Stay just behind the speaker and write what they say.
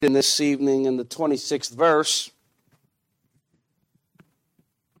in this evening in the 26th verse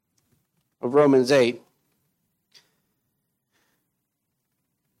of Romans 8. It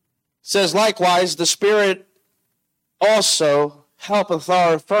says, likewise, the Spirit also helpeth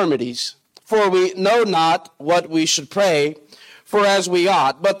our infirmities, for we know not what we should pray for as we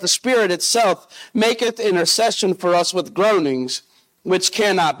ought, but the Spirit itself maketh intercession for us with groanings which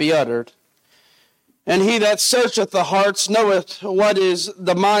cannot be uttered. And he that searcheth the hearts knoweth what is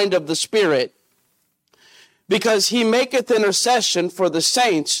the mind of the Spirit, because he maketh intercession for the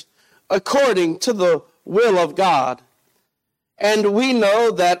saints according to the will of God. And we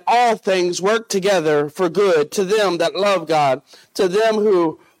know that all things work together for good to them that love God, to them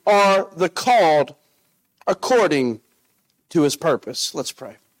who are the called according to his purpose. Let's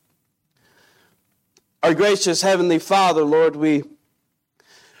pray. Our gracious Heavenly Father, Lord, we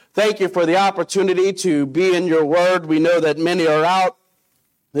thank you for the opportunity to be in your word. We know that many are out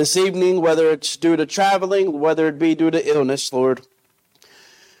this evening, whether it's due to traveling, whether it be due to illness, Lord.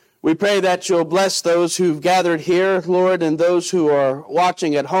 We pray that you'll bless those who've gathered here, Lord, and those who are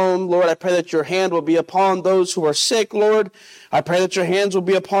watching at home. Lord, I pray that your hand will be upon those who are sick, Lord. I pray that your hands will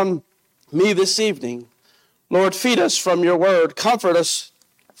be upon me this evening. Lord, feed us from your word. Comfort us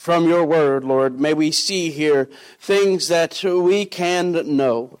from your word, Lord. May we see here things that we can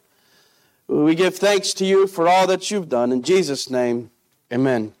know. We give thanks to you for all that you've done. In Jesus' name,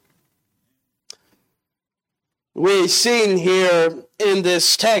 amen. We've seen here in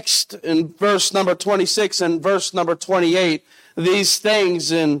this text in verse number 26 and verse number 28, these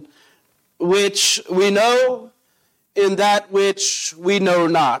things in which we know, in that which we know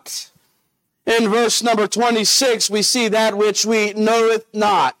not. In verse number 26, we see that which we knoweth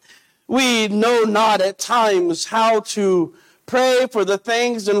not. We know not at times how to pray for the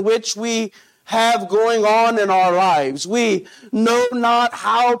things in which we have going on in our lives. We know not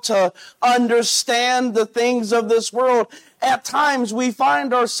how to understand the things of this world. At times we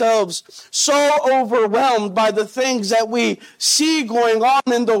find ourselves so overwhelmed by the things that we see going on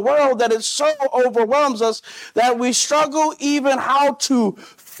in the world that it so overwhelms us that we struggle even how to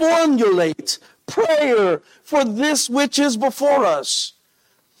formulate prayer for this which is before us.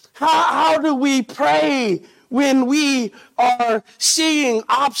 How do we pray when we are seeing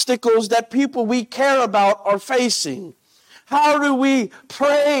obstacles that people we care about are facing? How do we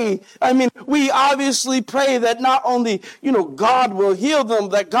pray? I mean, we obviously pray that not only, God will heal them,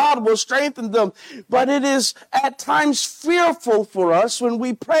 that God will strengthen them, but it is at times fearful for us when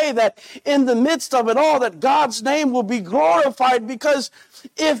we pray that in the midst of it all, that God's name will be glorified, because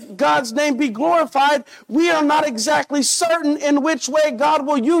if God's name be glorified, we are not exactly certain in which way God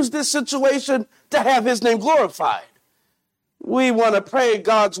will use this situation to have his name glorified. We want to pray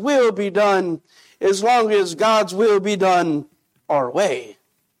God's will be done as long as God's will be done our way.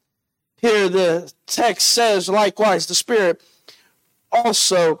 Here the text says, likewise, the Spirit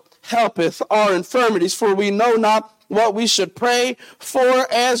also helpeth our infirmities, for we know not what we should pray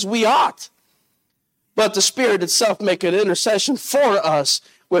for as we ought. But the Spirit itself maketh intercession for us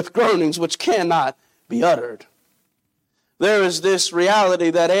with groanings which cannot be uttered. There is this reality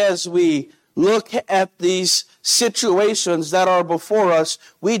that as we look at these situations that are before us,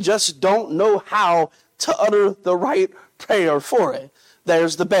 we just don't know how to utter the right prayer for it.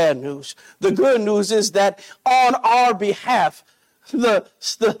 There's the bad news. The good news is that on our behalf, the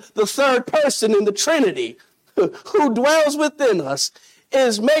third person in the Trinity who dwells within us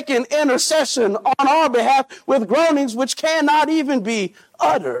is making intercession on our behalf with groanings which cannot even be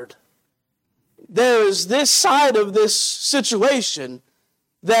uttered. There is this side of this situation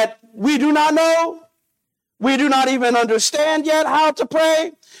that we do not know. We do not even understand yet how to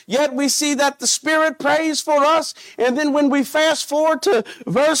pray. Yet we see that the Spirit prays for us. And then when we fast forward to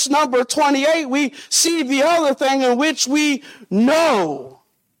verse number 28, we see the other thing in which we know.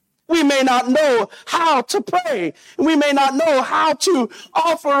 We may not know how to pray. We may not know how to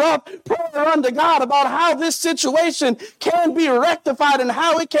offer up prayer unto God about how this situation can be rectified and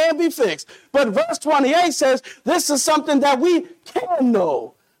how it can be fixed. But verse 28 says this is something that we can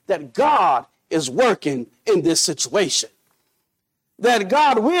know, that God is working in this situation. That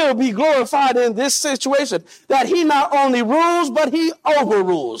God will be glorified in this situation. That he not only rules, but he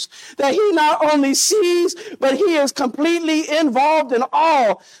overrules. That he not only sees, but he is completely involved in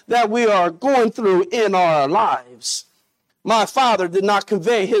all that we are going through in our lives. My father did not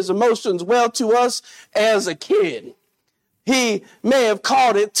convey his emotions well to us as a kid. He may have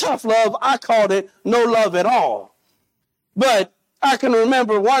called it tough love. I called it no love at all. But I can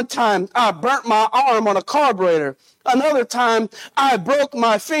remember one time I burnt my arm on a carburetor. Another time I broke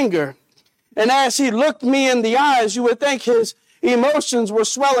my finger. And as he looked me in the eyes, you would think his emotions were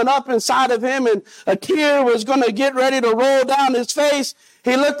swelling up inside of him and a tear was going to get ready to roll down his face,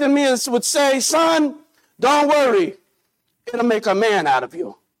 he looked at me and would say, "Son, don't worry. It'll make a man out of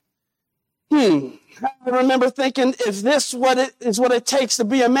you." I remember thinking, if this is what it takes to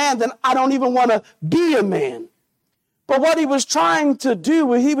be a man, then I don't even want to be a man. But what he was trying to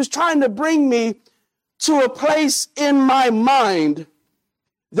do, he was trying to bring me to a place in my mind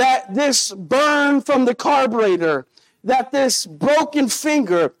that this burn from the carburetor, that this broken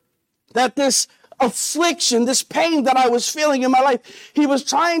finger, that this affliction, this pain that I was feeling in my life, he was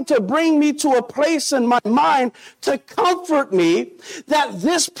trying to bring me to a place in my mind to comfort me that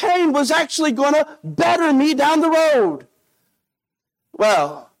this pain was actually going to better me down the road.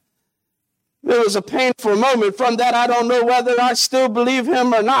 Well, there was a painful moment from that. I don't know whether I still believe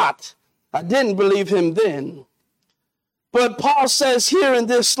him or not. I didn't believe him then. But Paul says here in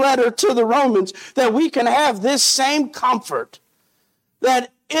this letter to the Romans that we can have this same comfort,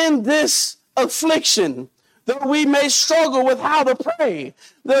 that in this affliction, though we may struggle with how to pray,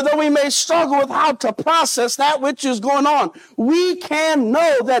 though we may struggle with how to process that which is going on, we can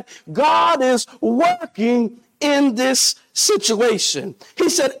know that God is working in this situation. He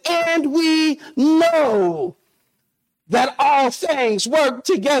said, and we know that all things work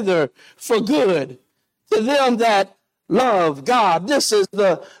together for good to them that love God. This is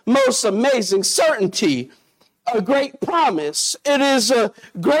the most amazing certainty, a great promise. It is a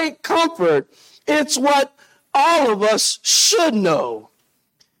great comfort. It's what all of us should know.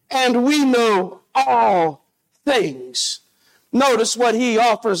 And we know all things. Notice what he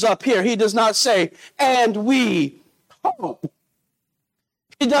offers up here. He does not say, and we hope.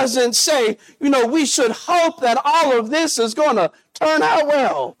 He doesn't say, we should hope that all of this is going to turn out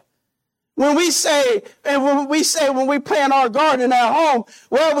well. When we plant our garden at home,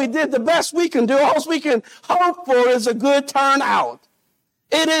 well, we did the best we can do. All we can hope for is a good turnout.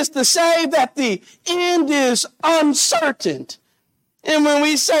 It is to say that the end is uncertain. And when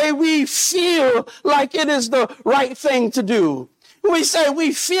we say we feel like it is the right thing to do, we say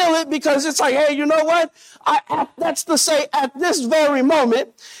we feel it because it's like, hey, you know what? That's to say at this very moment,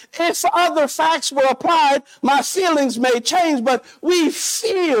 if other facts were applied, my feelings may change, but we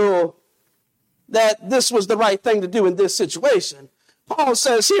feel that this was the right thing to do in this situation. Paul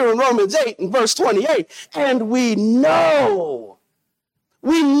says here in Romans 8 and verse 28, and we know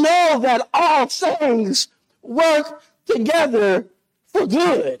that all things work together for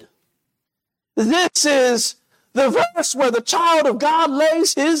good. This is the verse where the child of God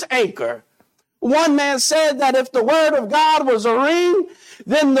lays his anchor. One man said that if the word of God was a ring,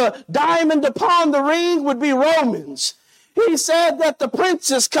 then the diamond upon the ring would be Romans. He said that the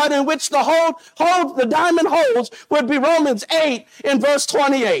princess cut in which the diamond holds would be Romans 8 in verse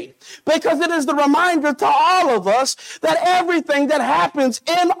 28. Because it is the reminder to all of us that everything that happens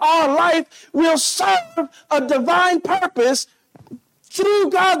in our life will serve a divine purpose through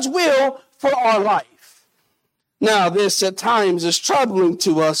God's will for our life. Now, this at times is troubling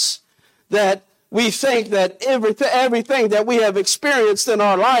to us, that we think that everything that we have experienced in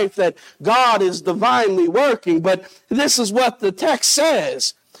our life, that God is divinely working. But this is what the text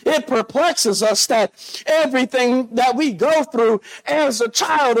says. It perplexes us that everything that we go through as a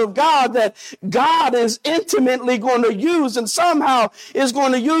child of God, that God is intimately going to use and somehow is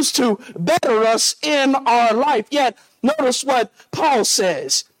going to use to better us in our life. Yet, notice what Paul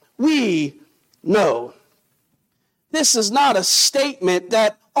says. We know. This is not a statement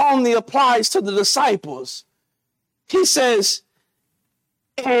that only applies to the disciples. He says,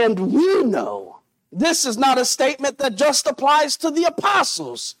 and we know. This is not a statement that just applies to the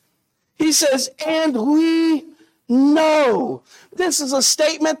apostles. He says, and we know. This is a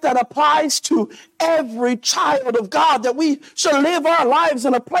statement that applies to every child of God, that we should live our lives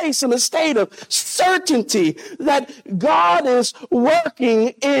in a place, in a state of certainty that God is working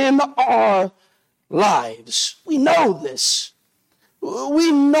in our lives. We know this.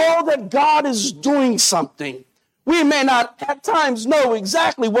 We know that God is doing something. We may not at times know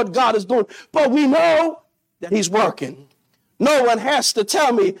exactly what God is doing, but we know that he's working. No one has to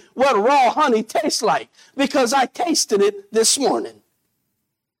tell me what raw honey tastes like because I tasted it this morning.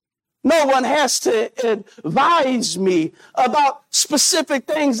 No one has to advise me about specific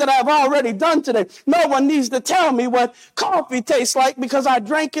things that I've already done today. No one needs to tell me what coffee tastes like because I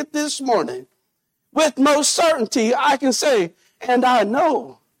drank it this morning. With most certainty, I can say, and I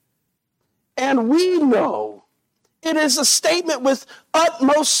know, and we know. It is a statement with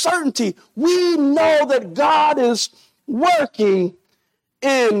utmost certainty. We know that God is working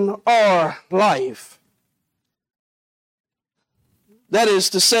in our life. That is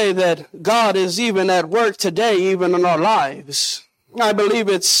to say that God is even at work today, even in our lives. I believe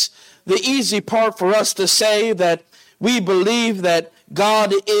it's the easy part for us to say that we believe that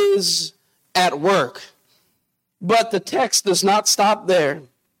God is at work. But the text does not stop there.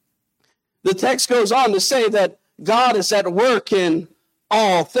 The text goes on to say that God is at work in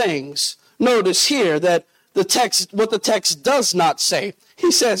all things. Notice here that what the text does not say.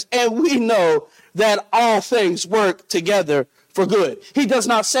 He says, and we know that all things work together for good. He does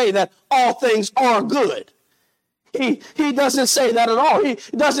not say that all things are good. He doesn't say that at all. He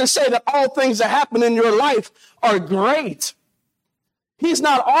doesn't say that all things that happen in your life are great. He's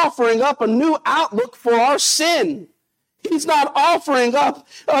not offering up a new outlook for our sin. He's not offering up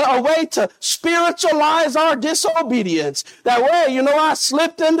a way to spiritualize our disobedience. That way, I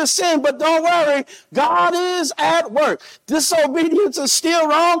slipped into sin, but don't worry, God is at work. Disobedience is still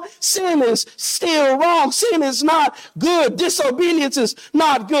wrong. Sin is still wrong. Sin is not good. Disobedience is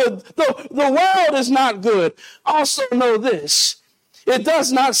not good. The world is not good. Also know this. It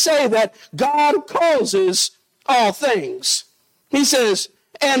does not say that God causes all things. He says,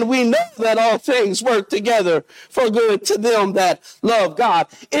 and we know that all things work together for good to them that love God.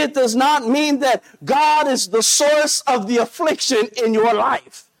 It does not mean that God is the source of the affliction in your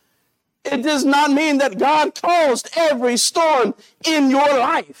life. It does not mean that God caused every storm in your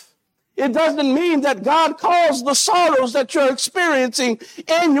life. It doesn't mean that God caused the sorrows that you're experiencing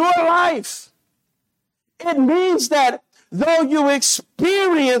in your life. It means that though you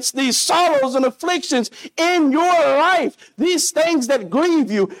experience these sorrows and afflictions in your life, these things that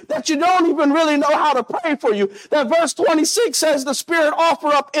grieve you, that you don't even really know how to pray for you, that verse 26 says the Spirit offer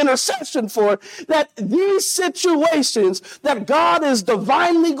up intercession for, that these situations that God is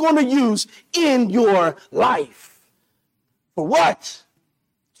divinely going to use in your life. For what?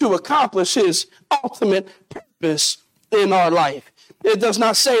 To accomplish his ultimate purpose in our life. It does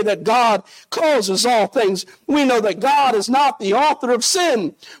not say that God causes all things. We know that God is not the author of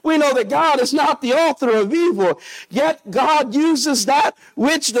sin. We know that God is not the author of evil. Yet God uses that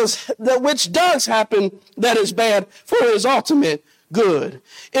which does happen that is bad for his ultimate good.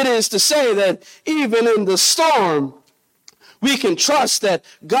 It is to say that even in the storm, we can trust that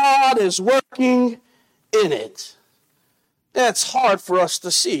God is working in it. That's hard for us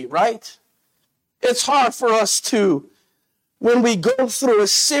to see, right? It's hard for us to, when we go through a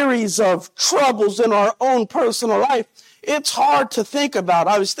series of troubles in our own personal life, it's hard to think about.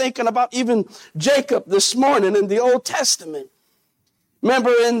 I was thinking about even Jacob this morning in the Old Testament.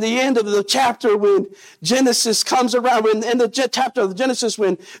 Remember in the end of the chapter when Genesis comes around, in the chapter of Genesis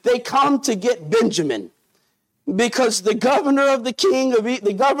when they come to get Benjamin, because the governor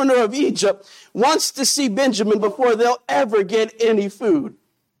of Egypt wants to see Benjamin before they'll ever get any food.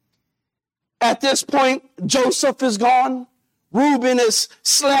 At this point, Joseph is gone. Reuben has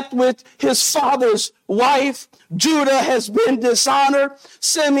slept with his father's wife. Judah has been dishonored.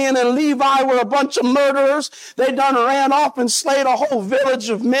 Simeon and Levi were a bunch of murderers. They done ran off and slayed a whole village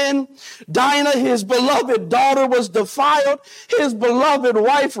of men. Dinah, his beloved daughter, was defiled. His beloved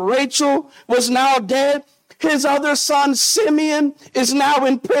wife, Rachel, was now dead. His other son, Simeon, is now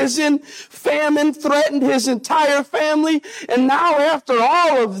in prison. Famine threatened his entire family. And now after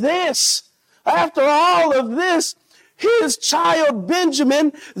all of this, his child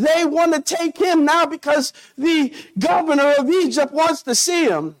Benjamin, they want to take him now because the governor of Egypt wants to see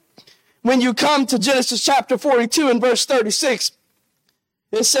him. When you come to Genesis chapter 42 and verse 36,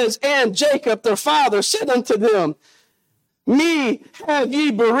 it says, and Jacob their father said unto them, me have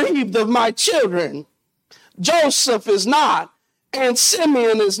ye bereaved of my children. Joseph is not, and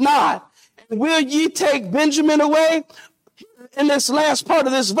Simeon is not. And will ye take Benjamin away? In this last part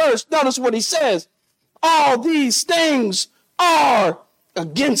of this verse, notice what he says. All these things are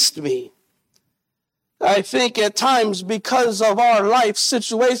against me. I think at times because of our life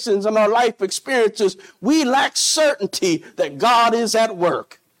situations and our life experiences, we lack certainty that God is at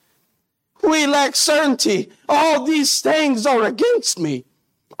work. We lack certainty. All these things are against me.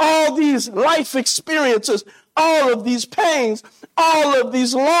 All these life experiences, all of these pains, all of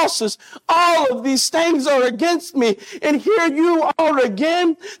these losses, all of these things are against me. And here you are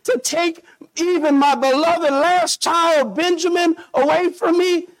again to take even my beloved last child, Benjamin, away from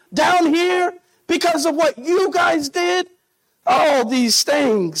me down here because of what you guys did. All these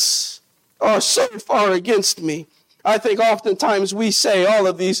things are so far against me. I think oftentimes we say all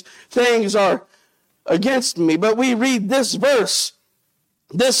of these things are against me, but we read this verse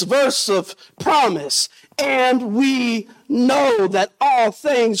of promise, and we know that all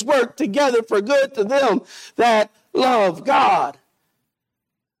things work together for good to them that love God.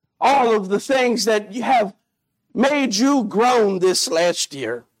 All of the things that you have made you groan this last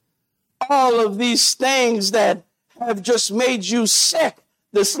year. All of these things that have just made you sick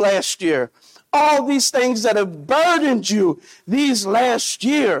this last year. All these things that have burdened you these last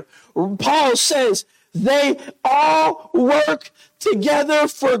year. Paul says they all work together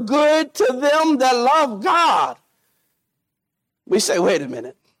for good to them that love God. We say, wait a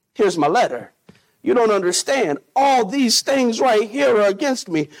minute, here's my letter. You don't understand. All these things right here are against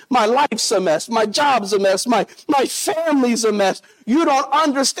me. My life's a mess. My job's a mess. My family's a mess. You don't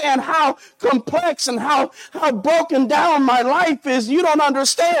understand how complex and how broken down my life is. You don't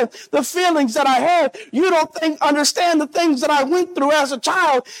understand the feelings that I have. You don't understand the things that I went through as a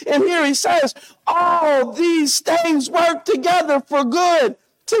child. And here he says, all these things work together for good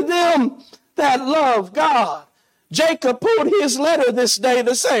to them that love God. Jacob pulled his letter this day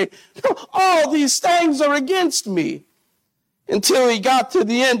to say, all these things are against me. Until he got to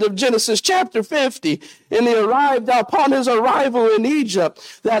the end of Genesis chapter 50, and he arrived upon his arrival in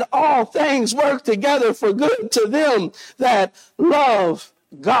Egypt, that all things work together for good to them that love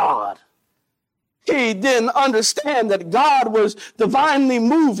God. He didn't understand that God was divinely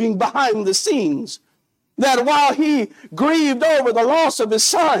moving behind the scenes. That while he grieved over the loss of his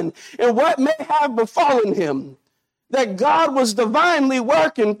son and what may have befallen him, that God was divinely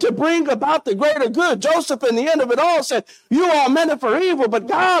working to bring about the greater good. Joseph, in the end of it all, said, you all meant it for evil, but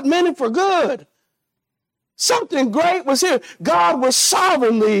God meant it for good. Something great was here. God was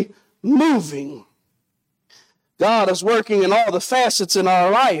sovereignly moving. God is working in all the facets in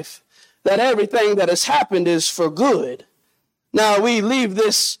our life, that everything that has happened is for good. Now, we leave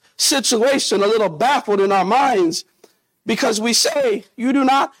this situation a little baffled in our minds because we say, you do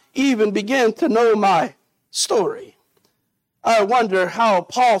not even begin to know my story. I wonder how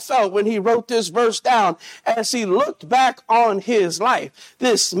Paul felt when he wrote this verse down as he looked back on his life.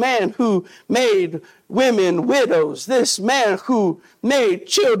 This man who made women widows, this man who made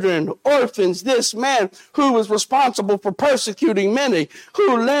children orphans, this man who was responsible for persecuting many,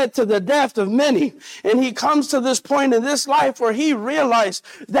 who led to the death of many. And he comes to this point in this life where he realized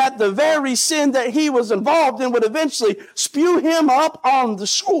that the very sin that he was involved in would eventually spew him up on the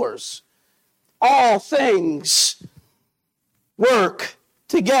shores. All things work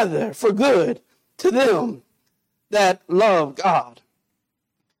together for good to them that love God.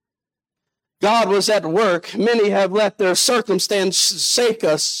 God was at work. Many have let their circumstances shake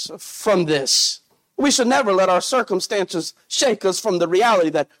us from this. We should never let our circumstances shake us from the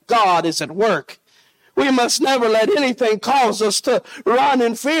reality that God is at work. We must never let anything cause us to run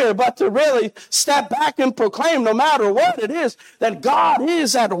in fear, but to really step back and proclaim, no matter what it is, that God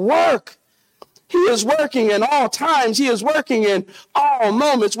is at work. He is working in all times. He is working in all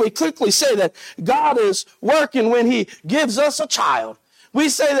moments. We quickly say that God is working when he gives us a child. We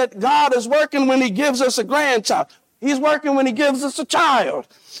say that God is working when he gives us a grandchild. He's working when he gives us a child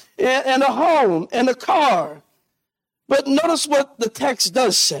and a home and a car. But notice what the text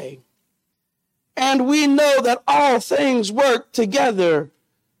does say. And we know that all things work together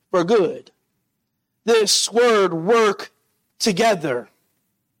for good. This word work together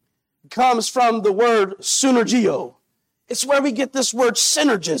comes from the word synergio. It's where we get this word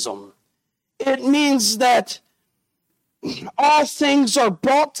synergism. It means that all things are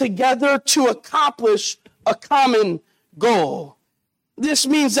brought together to accomplish a common goal. This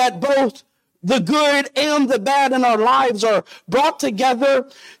means that both the good and the bad in our lives are brought together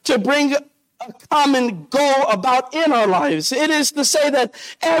to bring a common goal about in our lives. It is to say that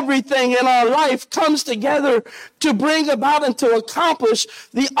everything in our life comes together to bring about and to accomplish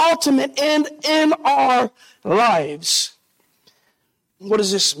the ultimate end in our lives. What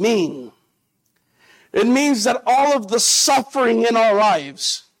does this mean? It means that all of the suffering in our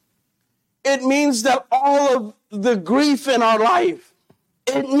lives, it means that all of the grief in our life,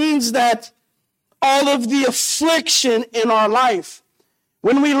 it means that all of the affliction in our life,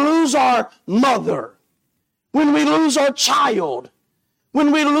 when we lose our mother, when we lose our child,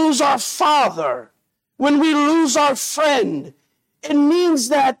 when we lose our father, when we lose our friend, it means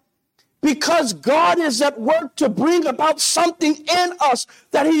that because God is at work to bring about something in us,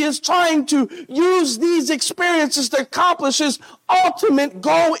 that he is trying to use these experiences to accomplish his ultimate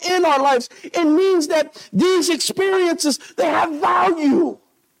goal in our lives. It means that these experiences, they have value.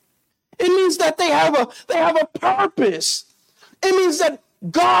 It means that they have a purpose. It means that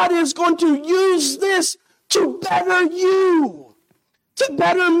God is going to use this to better you, to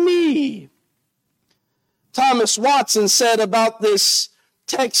better me. Thomas Watson said about this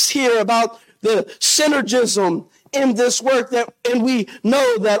text here, about the synergism in this work, and we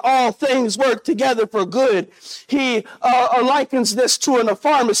know that all things work together for good. He likens this to a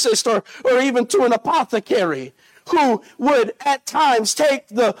pharmacist or even to an apothecary. who would at times take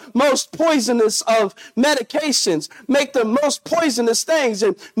the most poisonous of medications, make the most poisonous things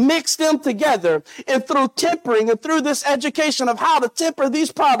and mix them together. And through tempering and through this education of how to temper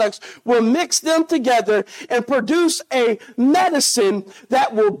these products, will mix them together and produce a medicine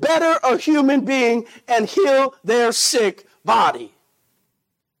that will better a human being and heal their sick body.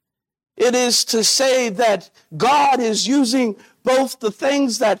 It is to say that God is using both the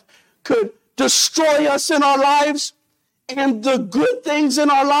things that could destroy us in our lives and the good things in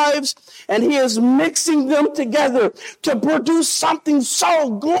our lives, and he is mixing them together to produce something so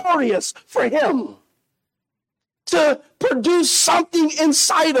glorious for him, to produce something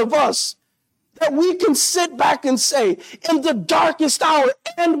inside of us that we can sit back and say in the darkest hour,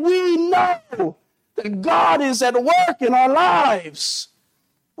 and we know that God is at work in our lives.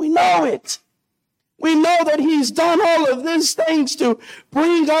 We know it. We know that he's done all of these things to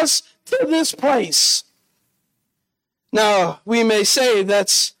bring us to this place. Now, we may say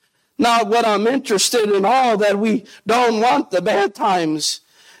that's not what I'm interested in all, that we don't want the bad times,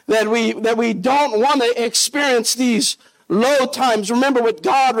 that we don't want to experience these low times. Remember what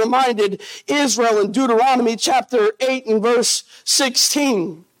God reminded Israel in Deuteronomy chapter 8 and verse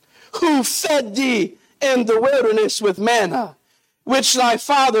 16. Who fed thee in the wilderness with manna, which thy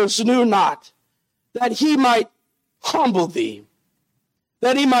fathers knew not, that he might humble thee,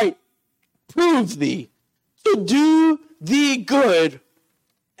 that he might prove thee, to do thee good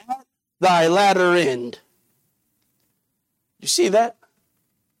at thy latter end. You see that?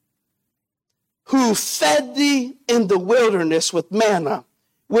 Who fed thee in the wilderness with manna,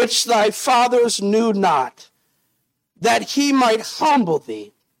 which thy fathers knew not, that he might humble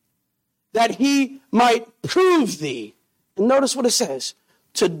thee, that he might prove thee. And notice what it says,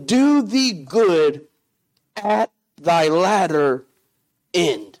 to do thee good at thy latter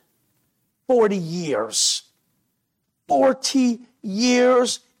end. 40 years. 40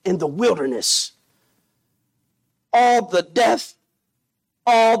 years in the wilderness. All the death,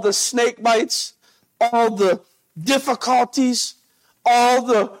 all the snake bites, all the difficulties, all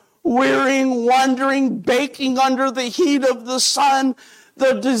the wearying, wandering, baking under the heat of the sun,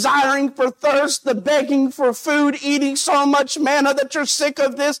 the desiring for thirst, the begging for food, eating so much manna that you're sick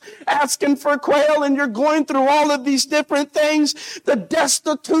of this, asking for quail, and you're going through all of these different things, the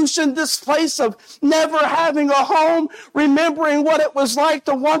destitution, this place of never having a home, remembering what it was like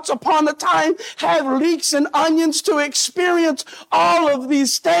to once upon a time have leeks and onions, to experience all of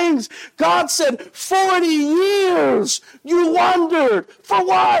these things. God said, 40 years you wandered. For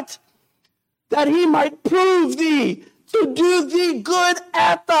what? That he might prove thee, to do thee good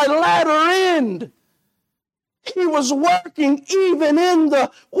at thy latter end. He was working even in the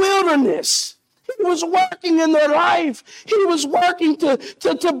wilderness. He was working in their life. He was working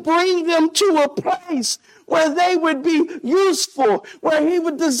to bring them to a place where they would be useful, where he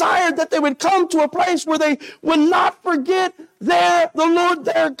would desire that they would come to a place where they would not forget the Lord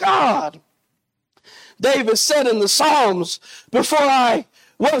their God. David said in the Psalms, before I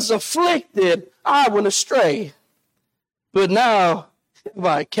was afflicted, I went astray. But now have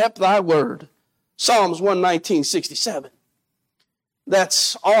I kept thy word. Psalms 119:67.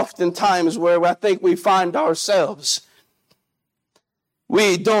 That's oftentimes where I think we find ourselves.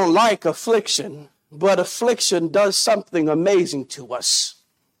 We don't like affliction, but affliction does something amazing to us.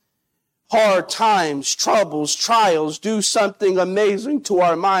 Hard times, troubles, trials do something amazing to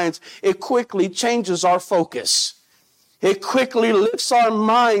our minds. It quickly changes our focus. It quickly lifts our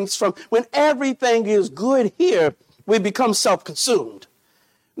minds from when everything is good here, we become self-consumed.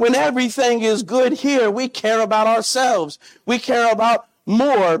 When everything is good here, we care about ourselves. We care about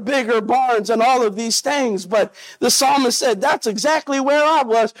more, bigger barns and all of these things. But the psalmist said, that's exactly where I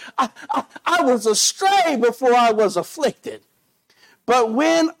was. I was astray before I was afflicted. But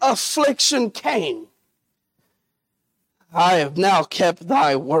when affliction came, I have now kept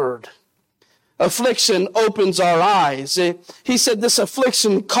thy word. Affliction opens our eyes. He said, this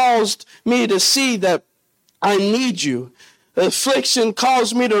affliction caused me to see that I need you. Affliction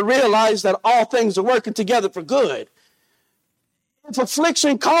caused me to realize that all things are working together for good. If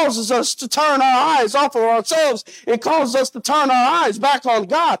affliction causes us to turn our eyes off of ourselves, it causes us to turn our eyes back on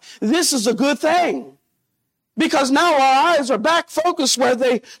God. This is a good thing, because now our eyes are back focused where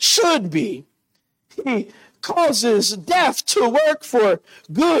they should be. He causes death to work for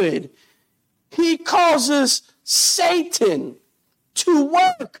good. He causes Satan to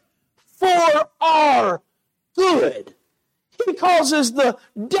work for our good. He causes the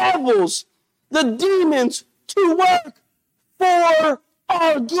devils, the demons, to work for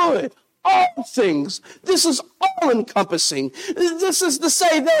our good. all things. This is all encompassing. This is to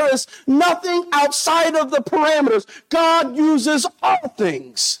say there is nothing outside of the parameters. God uses all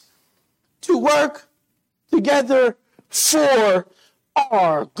things to work together for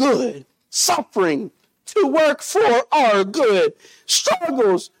our good. Suffering to work for our good.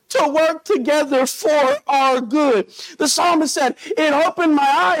 Struggles to work together for our good. The psalmist said, it opened my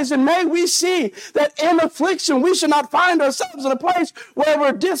eyes, and may we see that in affliction we should not find ourselves in a place where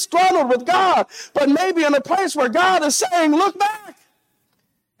we're disgruntled with God, but maybe in a place where God is saying, look back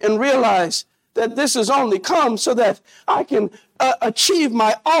and realize that this has only come so that I can achieve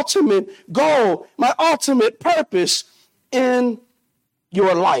my ultimate goal, my ultimate purpose in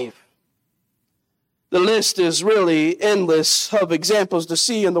your life. The list is really endless of examples to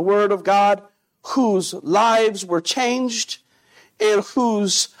see in the Word of God whose lives were changed and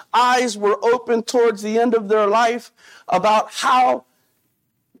whose eyes were opened towards the end of their life about how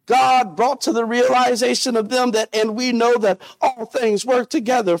God brought to the realization of them that, and we know that all things work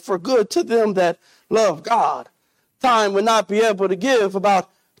together for good to them that love God. Time would not be able to give about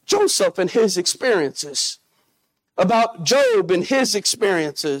Joseph and his experiences, about Job and his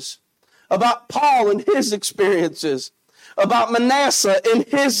experiences, about Paul and his experiences, about Manasseh and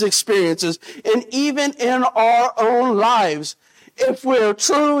his experiences, and even in our own lives. If we're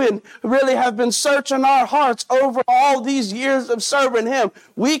true and really have been searching our hearts over all these years of serving him,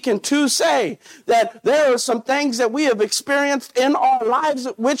 we can too say that there are some things that we have experienced in our lives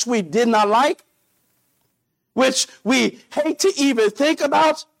which we did not like, which we hate to even think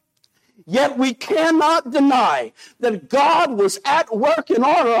about. Yet we cannot deny that God was at work in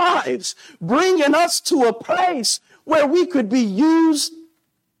our lives, bringing us to a place where we could be used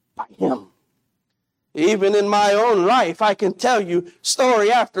by him. Even in my own life, I can tell you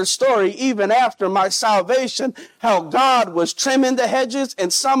story after story, even after my salvation, how God was trimming the hedges,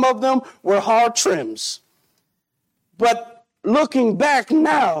 and some of them were hard trims. But looking back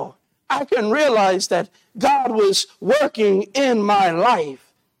now, I can realize that God was working in my life.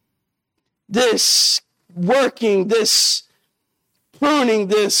 This working, this pruning,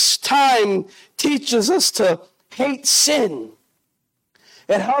 this time teaches us to hate sin.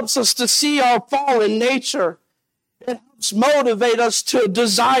 It helps us to see our fallen nature. It helps motivate us to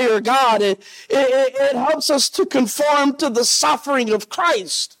desire God. It helps us to conform to the suffering of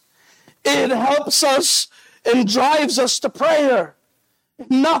Christ. It helps us and drives us to prayer.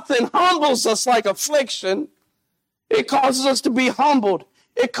 Nothing humbles us like affliction. It causes us to be humbled.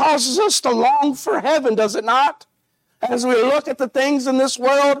 It causes us to long for heaven, does it not? As we look at the things in this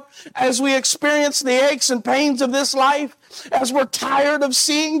world, as we experience the aches and pains of this life, as we're tired of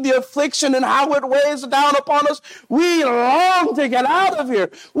seeing the affliction and how it weighs down upon us, we long to get out of here.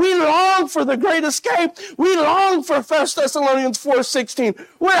 We long for the great escape. We long for 1 Thessalonians 4:16.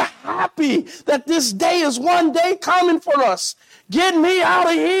 We're happy that this day is one day coming for us. Get me out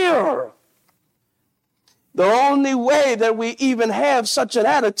of here. The only way that we even have such an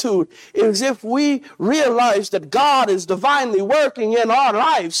attitude is if we realize that God is divinely working in our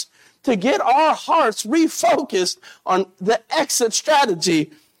lives to get our hearts refocused on the exit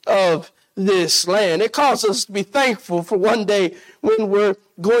strategy of this land. It causes us to be thankful for one day when we're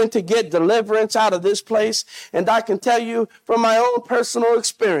going to get deliverance out of this place. And I can tell you from my own personal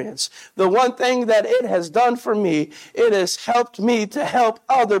experience, the one thing that it has done for me, it has helped me to help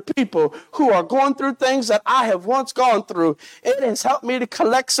other people who are going through things that I have once gone through. It has helped me to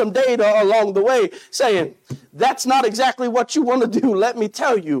collect some data along the way saying, that's not exactly what you want to do. Let me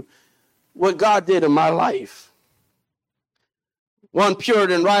tell you what God did in my life. One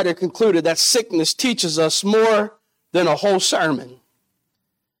Puritan writer concluded that sickness teaches us more than a whole sermon.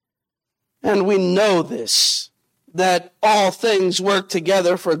 And we know this, that all things work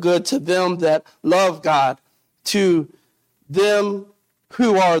together for good to them that love God, to them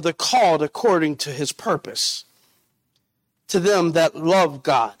who are the called according to his purpose, to them that love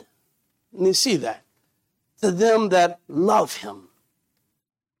God. And you see that, to them that love him,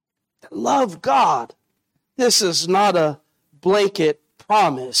 that love God. This is not a blanket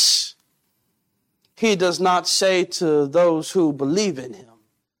promise. He does not say to those who believe in him,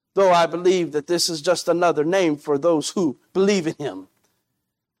 though I believe that this is just another name for those who believe in him.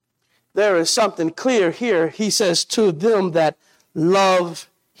 There is something clear here. He says to them that love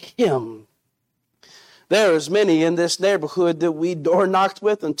him. There is many in this neighborhood that we door knocked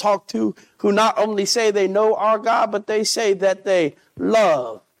with and talked to who not only say they know our God, but they say that they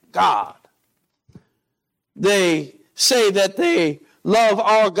love God. They say that they love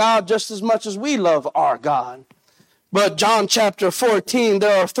our God just as much as we love our God. But John chapter 14,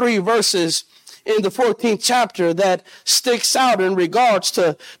 there are 3 verses in the 14th chapter that sticks out in regards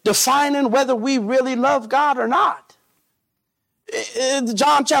to defining whether we really love God or not. In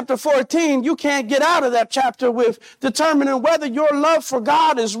John chapter 14, you can't get out of that chapter with determining whether your love for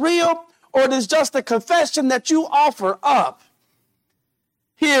God is real or it is just a confession that you offer up.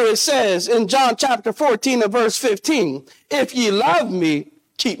 Here it says in John chapter 14 and verse 15, if ye love me,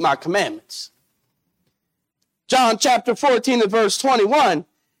 keep my commandments. John chapter 14 and verse 21,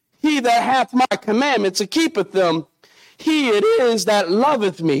 he that hath my commandments and keepeth them, he it is that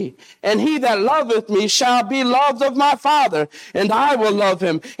loveth me, and he that loveth me shall be loved of my Father, and I will love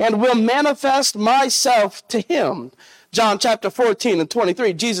him, and will manifest myself to him. John chapter 14 and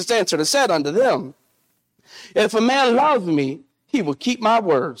 23, Jesus answered and said unto them, if a man love me, he will keep my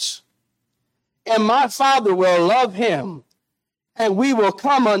words, and my Father will love him, and we will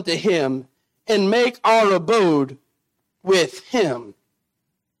come unto him and make our abode with him.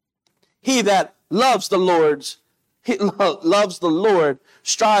 He that loves the Lord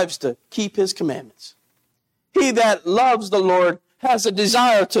strives to keep his commandments. He that loves the Lord has a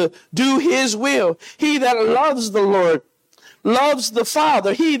desire to do his will. He that loves the Lord loves the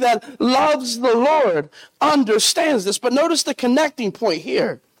Father. He that loves the Lord understands this. But notice the connecting point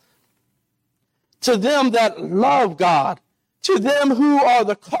here. To them that love God, to them who are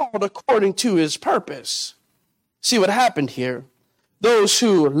the called according to his purpose. See what happened here? Those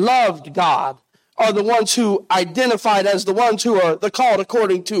who loved God are the ones who identified as the ones who are the called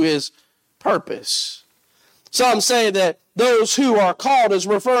according to his purpose. Some say that those who are called is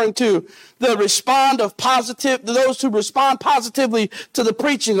referring to those who respond positively to the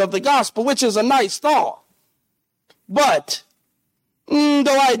preaching of the gospel, which is a nice thought. But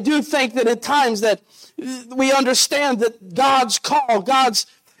though I do think that at times that we understand that God's call, God's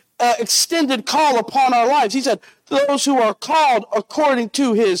extended call upon our lives. He said, those who are called according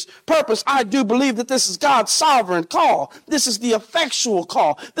to his purpose. I do believe that this is God's sovereign call. This is the effectual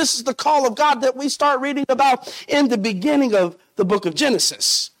call. This is the call of God that we start reading about in the beginning of the book of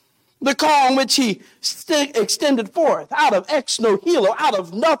Genesis. The call in which he extended forth out of ex nihilo, out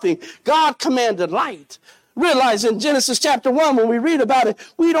of nothing. God commanded light. Realize in Genesis chapter 1, when we read about it,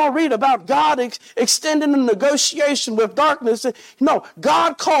 we don't read about God extending a negotiation with darkness. No,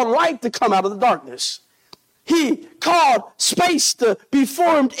 God called light to come out of the darkness. He called space to be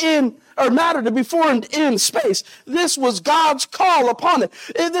formed in, or matter to be formed in space. This was God's call upon it.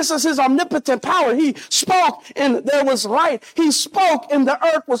 This is his omnipotent power. He spoke and there was light. He spoke and the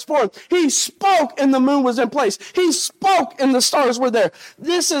earth was formed. He spoke and the moon was in place. He spoke and the stars were there.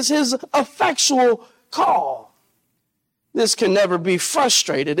 This is his effectual call. This can never be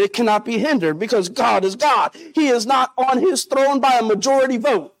frustrated. It cannot be hindered because God is God. He is not on his throne by a majority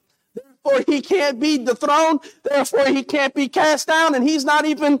vote. Therefore, he can't be dethroned. Therefore, he can't be cast down, and he's not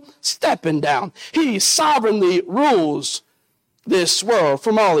even stepping down. He sovereignly rules this world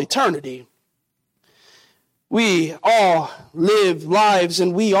from all eternity. We all live lives,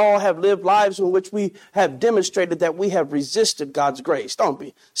 and we all have lived lives in which we have demonstrated that we have resisted God's grace. Don't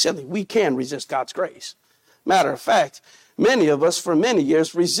be silly. We can resist God's grace. Matter of fact, many of us for many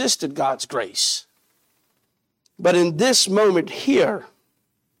years resisted God's grace. But in this moment here,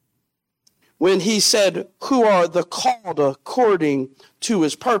 when he said, who are the called according to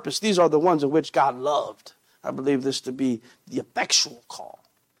his purpose, these are the ones in which God loved. I believe this to be the effectual call.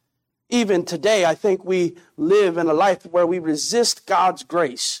 Even today, I think we live in a life where we resist God's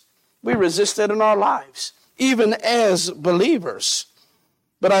grace. We resist it in our lives, even as believers.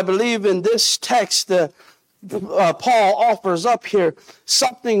 But I believe in this text, Paul offers up here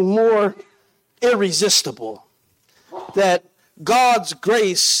something more irresistible, that God's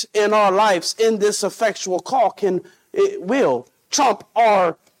grace in our lives in this effectual call will trump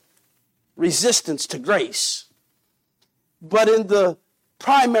our resistance to grace. But in the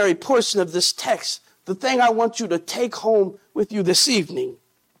primary portion of this text, the thing I want you to take home with you this evening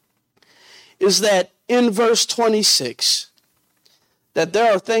is that in verse 26, that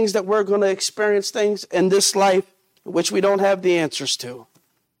there are things that we're going to experience, things in this life which we don't have the answers to.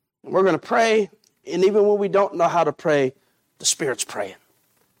 And we're going to pray, and even when we don't know how to pray, the Spirit's praying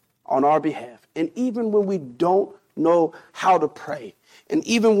on our behalf. And even when we don't know how to pray, and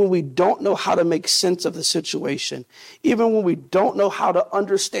even when we don't know how to make sense of the situation, even when we don't know how to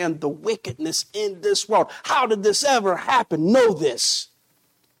understand the wickedness in this world, how did this ever happen? Know this.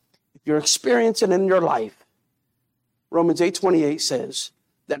 If you're experiencing it in your life, Romans 8:28 says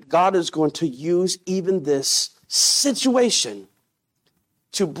that God is going to use even this situation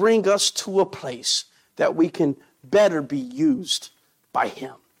to bring us to a place that we can better be used by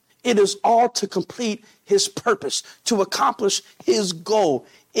him. It is all to complete his purpose, to accomplish his goal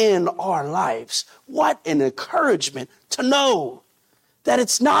in our lives. What an encouragement to know that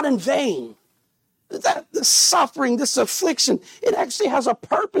it's not in vain. That the suffering, this affliction, it actually has a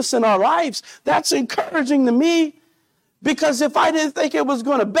purpose in our lives. That's encouraging to me, because if I didn't think it was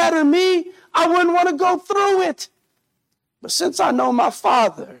going to better me, I wouldn't want to go through it. But since I know my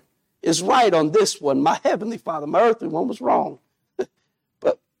Father is right on this one, my heavenly Father, my earthly one was wrong.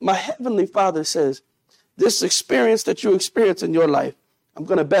 But my heavenly Father says, this experience that you experience in your life, I'm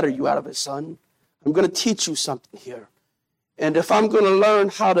going to better you out of it, son. I'm going to teach you something here. And if I'm going to learn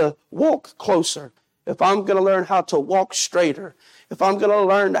how to walk closer, if I'm going to learn how to walk straighter, if I'm going to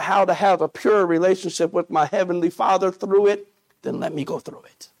learn how to have a pure relationship with my heavenly Father through it, then let me go through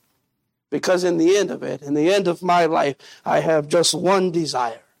it. Because in the end of it, in the end of my life, I have just one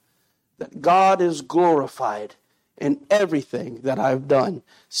desire, that God is glorified in everything that I've done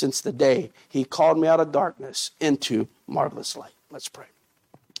since the day he called me out of darkness into marvelous light. Let's pray.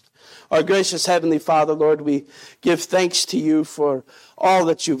 Our gracious Heavenly Father, Lord, we give thanks to you for all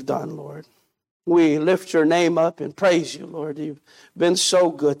that you've done, Lord. We lift your name up and praise you, Lord. You've been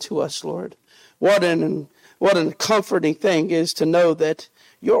so good to us, Lord. What an comforting thing is to know that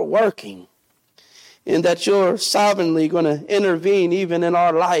you're working and that you're sovereignly going to intervene even in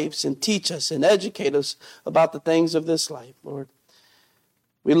our lives and teach us and educate us about the things of this life, Lord.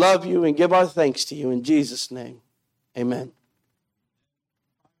 We love you and give our thanks to you in Jesus' name. Amen.